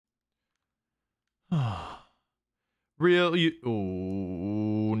Real you.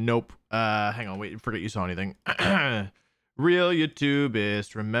 Oh, nope. Hang on. Wait. Forget you saw anything. Real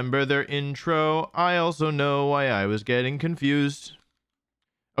YouTubist. Remember their intro. I also know why I was getting confused.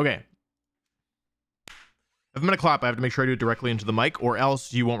 Okay. If I'm going to clap, I have to make sure I do it directly into the mic, or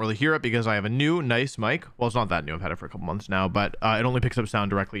else you won't really hear it because I have a new, nice mic. Well, it's not that new. I've had it for a couple months now, but it only picks up sound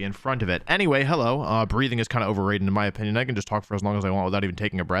directly in front of it. Anyway, hello. Breathing is kind of overrated in my opinion. I can just talk for as long as I want without even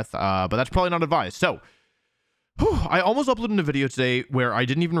taking a breath, but that's probably not advised. So, I almost uploaded a video today where I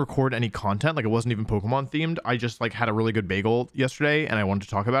didn't even record any content. Like, it wasn't even Pokemon themed. I just like had a really good bagel yesterday and I wanted to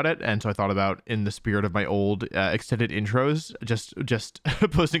talk about it. And so I thought about, in the spirit of my old extended intros, just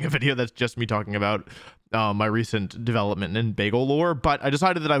posting a video that's just me talking about my recent development in bagel lore. But I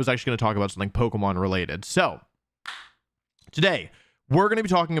decided that I was actually going to talk about something Pokemon related. So today we're going to be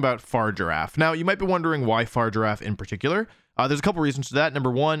talking about Farigiraf. Now, you might be wondering why Farigiraf in particular. There's a couple reasons to that.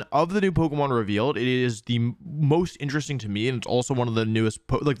 Number one, of the new Pokemon revealed, it is the most interesting to me, and it's also one of the newest,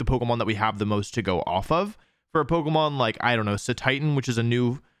 like the Pokemon that we have the most to go off of. For a Pokemon like, I don't know, Titan, which is a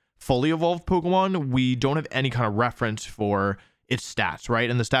new fully evolved Pokemon, we don't have any kind of reference for its stats, right?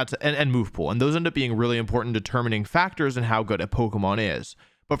 And the stats and move pool, and those end up being really important determining factors in how good a Pokemon is.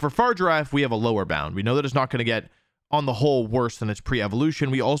 But for Farigiraf, we have a lower bound. We know that it's not going to get, on the whole, worse than its pre-evolution.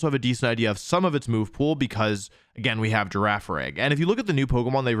 We also have a decent idea of some of its move pool because, again, we have Girafarig. And if you look at the new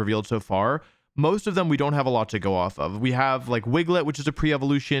Pokemon they revealed so far, most of them we don't have a lot to go off of. We have like Wiglet, which is a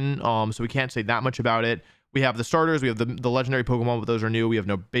pre-evolution, so we can't say that much about it. We have the starters, we have the legendary Pokemon, but those are new. We have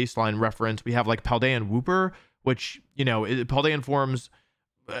no baseline reference. We have like Paldean Wooper, which, you know, Paldean forms,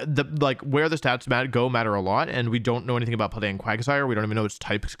 where the stats matter a lot, and we don't know anything about Paldean Quagsire. We don't even know its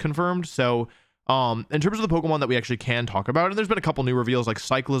types confirmed. So in terms of the Pokemon that we actually can talk about, and there's been a couple new reveals, like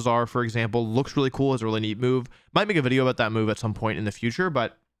Cyclizar, for example, looks really cool, has a really neat move. Might make a video about that move at some point in the future,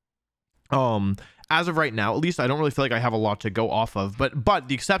 but as of right now, at least, I don't really feel like I have a lot to go off of. But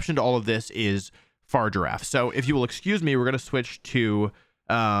the exception to all of this is Farigiraf. So if you will excuse me, we're going to switch to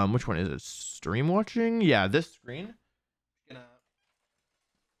which one is it? Stream watching? Yeah, this screen.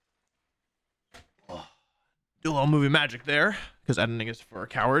 Do a little movie magic there because editing is for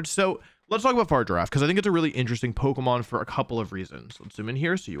cowards. So let's talk about Farigiraf, because I think it's a really interesting Pokemon for a couple of reasons. Let's zoom in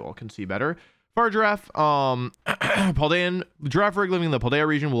here so you all can see better. Farigiraf, Paldean, Girafarig living in the Paldea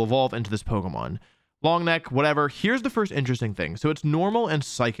region will evolve into this Pokemon. Long neck, whatever. Here's the first interesting thing. So it's normal and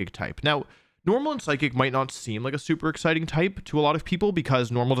psychic type. Now, normal and psychic might not seem like a super exciting type to a lot of people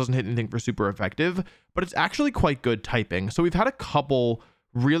because normal doesn't hit anything for super effective, but it's actually quite good typing. So we've had a couple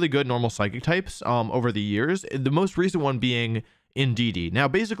really good normal psychic types over the years. The most recent one being Indeedee. Now,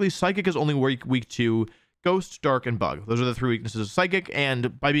 basically, Psychic is only weak to Ghost, Dark, and Bug. Those are the three weaknesses of Psychic,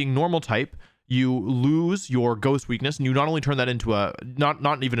 and by being normal type, you lose your Ghost weakness, and you not only turn that into a,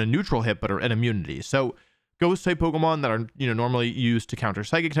 not even a neutral hit, but an immunity. So, Ghost-type Pokemon that are, you know, normally used to counter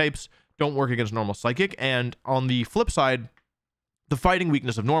Psychic types don't work against normal Psychic, and on the flip side, the fighting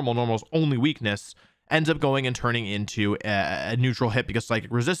weakness of normal's only weakness, ends up going and turning into a neutral hit because Psychic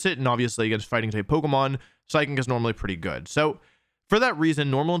resists it, and obviously against fighting-type Pokemon, Psychic is normally pretty good. So, for that reason,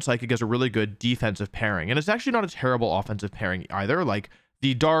 normal and psychic is a really good defensive pairing, and it's actually not a terrible offensive pairing either. Like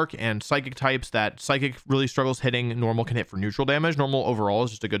the dark and psychic types that psychic really struggles hitting, normal can hit for neutral damage. Normal overall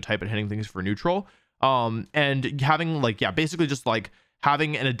is just a good type at hitting things for neutral. And having basically just like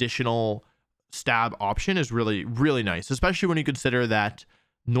having an additional stab option is really, really nice, especially when you consider that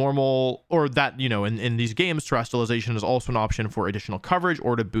normal, or that, you know, in these games, Terrestrialization is also an option for additional coverage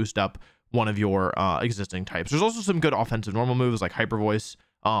or to boost up one of your existing types. There's also some good offensive normal moves like Hyper Voice.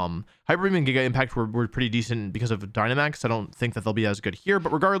 Hyper Beam and Giga Impact were pretty decent because of Dynamax. I don't think that they'll be as good here,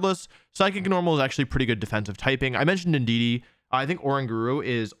 but regardless, Psychic Normal is actually pretty good defensive typing. I mentioned Indeedee. I think Oranguru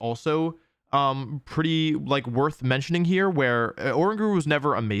is also pretty like worth mentioning here, where Oranguru was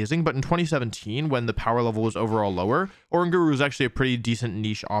never amazing, but in 2017 when the power level was overall lower, Oranguru was actually a pretty decent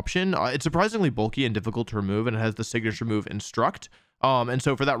niche option. It's surprisingly bulky and difficult to remove, and it has the signature move Instruct. And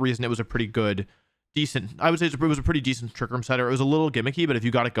so for that reason, it was a pretty good, decent, I would say it was a pretty decent Trick Room setter. It was a little gimmicky, but if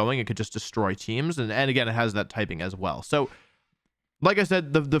you got it going, it could just destroy teams. And again, it has that typing as well. So like I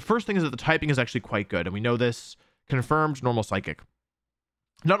said, the first thing is that the typing is actually quite good. And we know this confirmed normal psychic.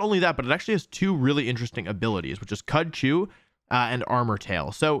 Not only that, but it actually has two really interesting abilities, which is Cud Chew and Armor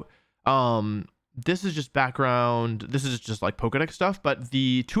Tail. So this is just background. This is just like Pokedex stuff, but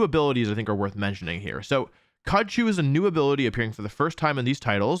the two abilities I think are worth mentioning here. So Cud Chew is a new ability appearing for the first time in these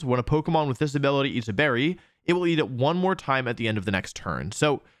titles. When a Pokemon with this ability eats a berry, it will eat it one more time at the end of the next turn.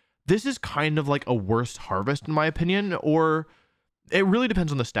 So this is kind of like a worst harvest in my opinion, or it really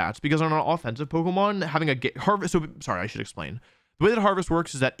depends on the stats, because on an offensive Pokemon, having a harvest, so sorry, I should explain. The way that Harvest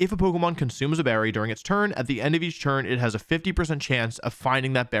works is that if a Pokemon consumes a berry during its turn, at the end of each turn, it has a 50% chance of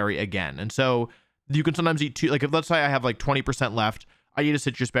finding that berry again. And so you can sometimes eat two, like if let's say I have like 20% left, I eat a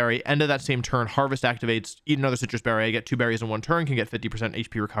citrus berry, end of that same turn, Harvest activates, eat another citrus berry, I get 2 berries in one turn, can get 50%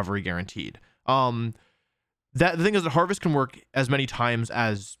 HP recovery guaranteed. The thing is that Harvest can work as many times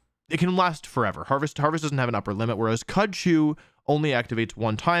as it can last forever. Harvest doesn't have an upper limit, whereas Cudchew only activates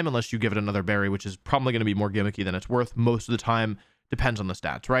one time unless you give it another berry, which is probably going to be more gimmicky than it's worth most of the time. Depends on the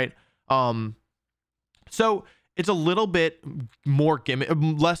stats, right? So it's a little bit more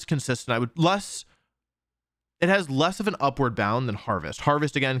less consistent. It has less of an upward bound than Harvest.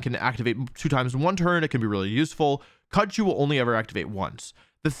 Harvest, again, can activate 2 times in one turn. It can be really useful. Cudchew will only ever activate once.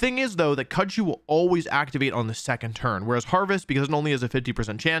 The thing is, though, that Cudchew will always activate on the second turn, whereas Harvest, because it only has a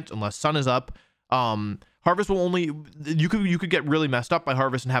 50% chance unless Sun is up, Harvest will only, you could get really messed up by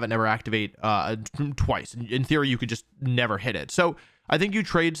Harvest and have it never activate twice. In theory, you could just never hit it. So I think you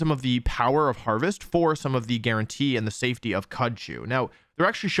trade some of the power of Harvest for some of the guarantee and the safety of Cudchew. Now, they're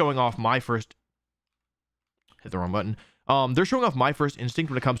actually showing off my first, hit the wrong button. They're showing off my first instinct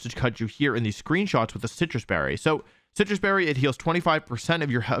when it comes to Cudchew here in these screenshots with the Citrus Berry. So Citrus Berry, it heals 25%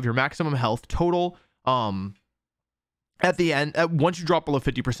 of your maximum health total. At the end, once you drop below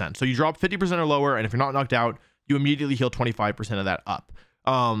 50%. So you drop 50% or lower, and if you're not knocked out, you immediately heal 25% of that up.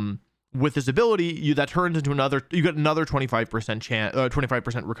 With this ability, that turns into you get another 25% chance,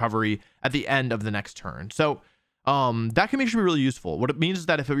 25% recovery at the end of the next turn. So that can actually be really useful. What it means is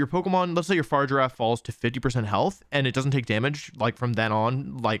that if your Pokemon, let's say your Farigiraf falls to 50% health and it doesn't take damage like from then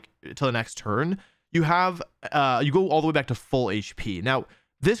on, like till the next turn, you have you go all the way back to full HP. Now,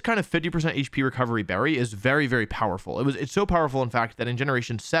 this kind of 50% HP recovery berry is very, very powerful. It's so powerful, in fact, that in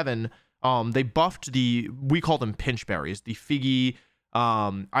Generation 7, they buffed we call them pinch berries, the Figgy,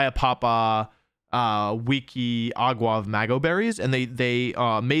 Ayapapa, Wiki, Agua, Mago berries, and they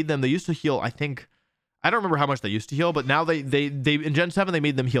made them, they used to heal, I think, I don't remember how much they used to heal, but now they in Gen 7, they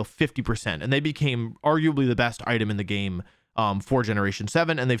made them heal 50%, and they became arguably the best item in the game for Generation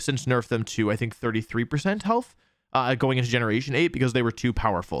 7, and they've since nerfed them to, I think, 33% health. Going into Generation 8 because they were too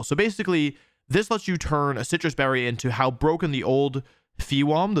powerful. So basically, this lets you turn a citrus berry into how broken the old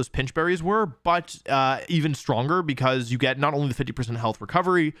Fewom, those pinch berries, were, but even stronger because you get not only the 50% health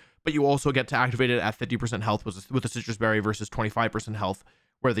recovery, but you also get to activate it at 50% health with a citrus berry versus 25% health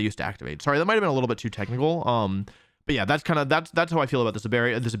where they used to activate. Sorry, that might have been a little bit too technical. But yeah, that's how I feel about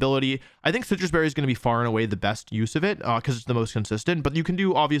this ability. I think citrus berry is going to be far and away the best use of it because it's the most consistent. But you can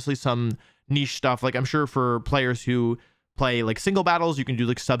do obviously some niche stuff. Like I'm sure for players who play like single battles, you can do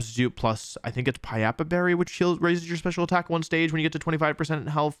like substitute plus I think it's Payapa berry, which raises your special attack one stage when you get to 25%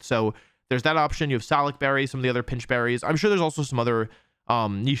 health. So there's that option. You have Salic berry, some of the other pinch berries. I'm sure there's also some other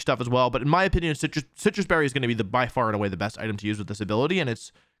niche stuff as well. But in my opinion, citrus berry is going to be by far and away the best item to use with this ability, and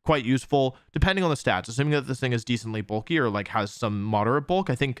it's quite useful depending on the stats. Assuming that this thing is decently bulky or like has some moderate bulk,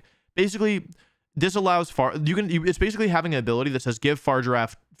 I think basically this allows it's basically having an ability that says give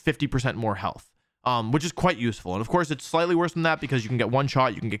Farigiraf 50% more health, which is quite useful. And of course, it's slightly worse than that because you can get one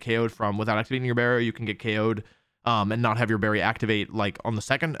shot, you can get KO'd from without activating your berry, you can get KO'd and not have your berry activate like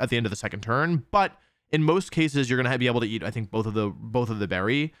at the end of the second turn. But in most cases, you're gonna be able to eat, I think, both of the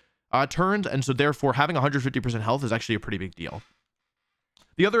berry turns, and so therefore having 150% health is actually a pretty big deal.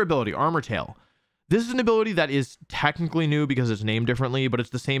 The other ability, Armor Tail. This is an ability that is technically new because it's named differently, but it's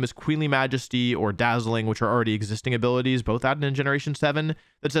the same as Queenly Majesty or Dazzling, which are already existing abilities, both added in Generation 7,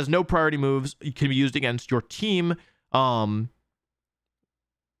 that says no priority moves can be used against your team while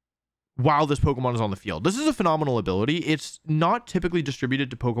this Pokemon is on the field. This is a phenomenal ability. It's not typically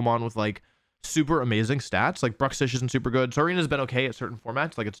distributed to Pokemon with like super amazing stats. Like Bruxish isn't super good. Sarina's been okay at certain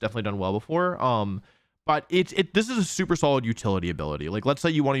formats. Like it's definitely done well before. But this is a super solid utility ability. Like let's say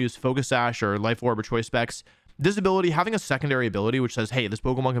you want to use Focus Sash or Life Orb or Choice Specs. This ability, having a secondary ability which says, hey, this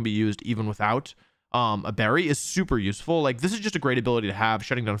Pokemon can be used even without a berry is super useful. Like this is just a great ability to have,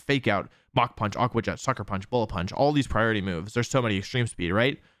 shutting down Fake Out, Mach Punch, Aqua Jet, Sucker Punch, Bullet Punch, all these priority moves. There's so many Extreme Speed,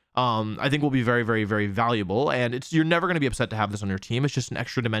 right? I think will be very, very, very valuable. And you're never going to be upset to have this on your team. It's just an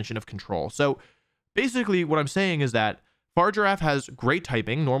extra dimension of control. So basically what I'm saying is that Farigiraf has great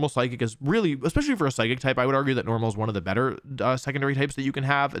typing. Normal Psychic is really, especially for a Psychic type, I would argue that Normal is one of the better secondary types that you can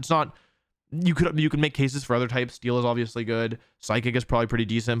have. It's not, you can make cases for other types. Steel is obviously good. Psychic is probably pretty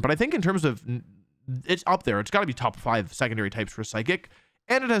decent. But I think in terms of, it's up there. It's got to be top 5 secondary types for Psychic.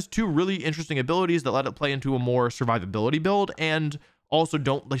 And it has 2 really interesting abilities that let it play into a more survivability build and also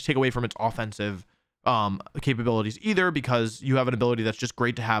don't like take away from its offensive capabilities either, because you have an ability that's just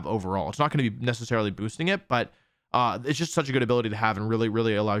great to have overall. It's not going to be necessarily boosting it, but it's just such a good ability to have and really,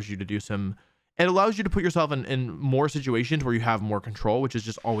 really allows you to do some it allows you to put yourself in more situations where you have more control, which is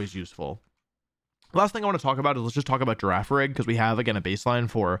just always useful. Last thing I want to talk about is let's just talk about Girafarig, because we have, again, a baseline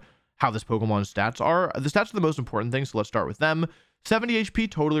for how this Pokemon's stats are. The stats are the most important thing, so let's start with them. 70 HP,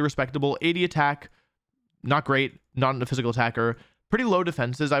 totally respectable. 80 attack, not great, not a physical attacker. Pretty low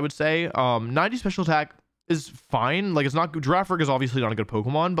defenses, I would say. 90 special attack is fine. Like, it's not good. Girafarig is obviously not a good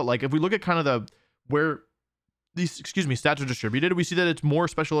Pokemon, but like if we look at kind of the where these stats are distributed, we see that it's more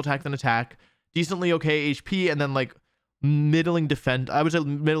special attack than attack, decently okay HP, and then like middling defense, I would say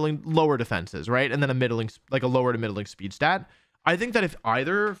middling lower defenses, right? And then a middling, like a lower to middling speed stat. I think that if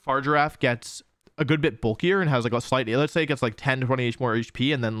either Farigiraf gets a good bit bulkier and has like a slight, let's say it gets like 10 to 20 more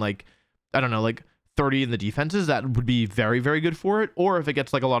HP, and then like, I don't know, like 30 in the defenses, that would be very, very good for it. Or if it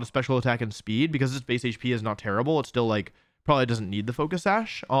gets like a lot of special attack and speed, because its base HP is not terrible, it's still like probably doesn't need the focus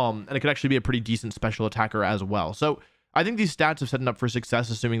sash, and it could actually be a pretty decent special attacker as well. So I think these stats have set it up for success,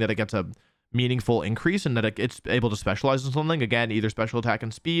 assuming that it gets a meaningful increase and that it's able to specialize in something, again, either special attack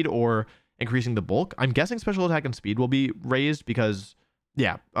and speed or increasing the bulk. I'm guessing special attack and speed will be raised because,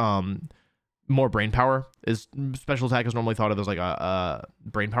 yeah, more brain power is, special attack is normally thought of as like a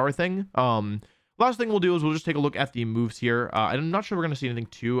brain power thing. Last thing we'll do is we'll just take a look at the moves here. I'm not sure we're going to see anything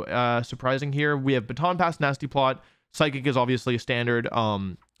too surprising here. We have Baton Pass, Nasty Plot. Psychic is obviously a standard.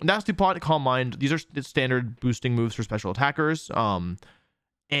 Nasty Plot, Calm Mind, these are standard boosting moves for special attackers.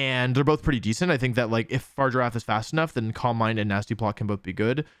 And they're both pretty decent. I think that like if Farigiraf is fast enough, then Calm Mind and Nasty Plot can both be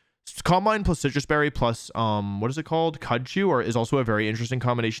good. Calm Mind plus Citrus Berry plus what is it called? Cudchew is also a very interesting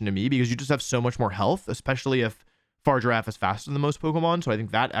combination to me, because you just have so much more health, especially if Farigiraf is faster than most Pokemon. So I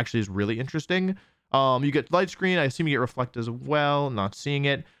think that actually is really interesting. You get Light Screen. I assume you get Reflect as well. Not seeing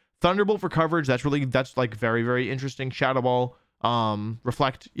it. Thunderbolt for coverage. That's like very, very interesting. Shadow Ball.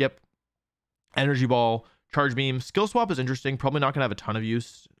 Reflect. Yep. Energy Ball. Charge Beam. Skill Swap is interesting. Probably not going to have a ton of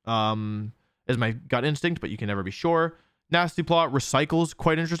use, is my gut instinct, but you can never be sure. Nasty Plot. Recycle's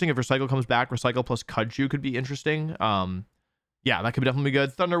quite interesting. If Recycle comes back, Recycle plus Cudchew could be interesting. Yeah, that could definitely be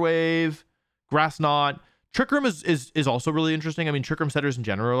good. Thunder Wave. Grass Knot. Trick Room is also really interesting. I mean, Trick Room setters in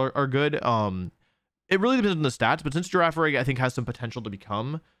general are good. It really depends on the stats, but since Girafarig, I think, has some potential to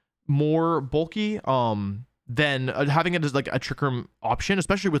become more bulky, then having it as like a Trick Room option,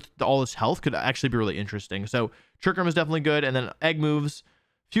 especially with all its health, could actually be really interesting. So Trick Room is definitely good. And then Egg moves.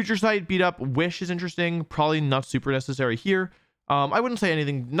 Future Sight, Beat Up, Wish is interesting. Probably not super necessary here. I wouldn't say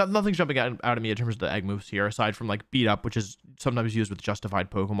anything, nothing's jumping out at me in terms of the Egg moves here, aside from like Beat Up, which is sometimes used with justified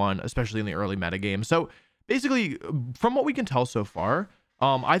Pokemon, especially in the early metagame. So basically, from what we can tell so far,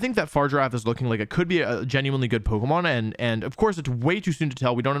 I think that Farigiraf is looking like it could be a genuinely good Pokemon, and of course it's way too soon to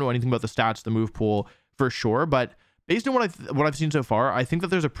tell. We don't know anything about the stats, the move pool for sure, but based on what I've seen so far, I think that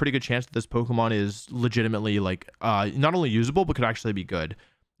there's a pretty good chance that this Pokemon is legitimately like not only usable but could actually be good.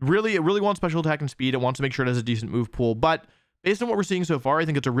 It really wants special attack and speed. It wants to make sure it has a decent move pool, but based on what we're seeing so far, I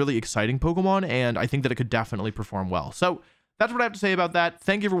think it's a really exciting Pokemon, and I think that it could definitely perform well. So that's what I have to say about that.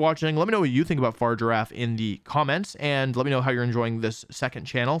 Thank you for watching. Let me know what you think about Farigiraf in the comments, and let me know how you're enjoying this second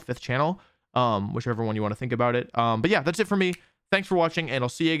channel, fifth channel, whichever one you want to think about it. But yeah, that's it for me. Thanks for watching, and I'll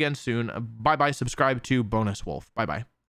see you again soon. Bye-bye. Subscribe to BonusWolfe. Bye-bye.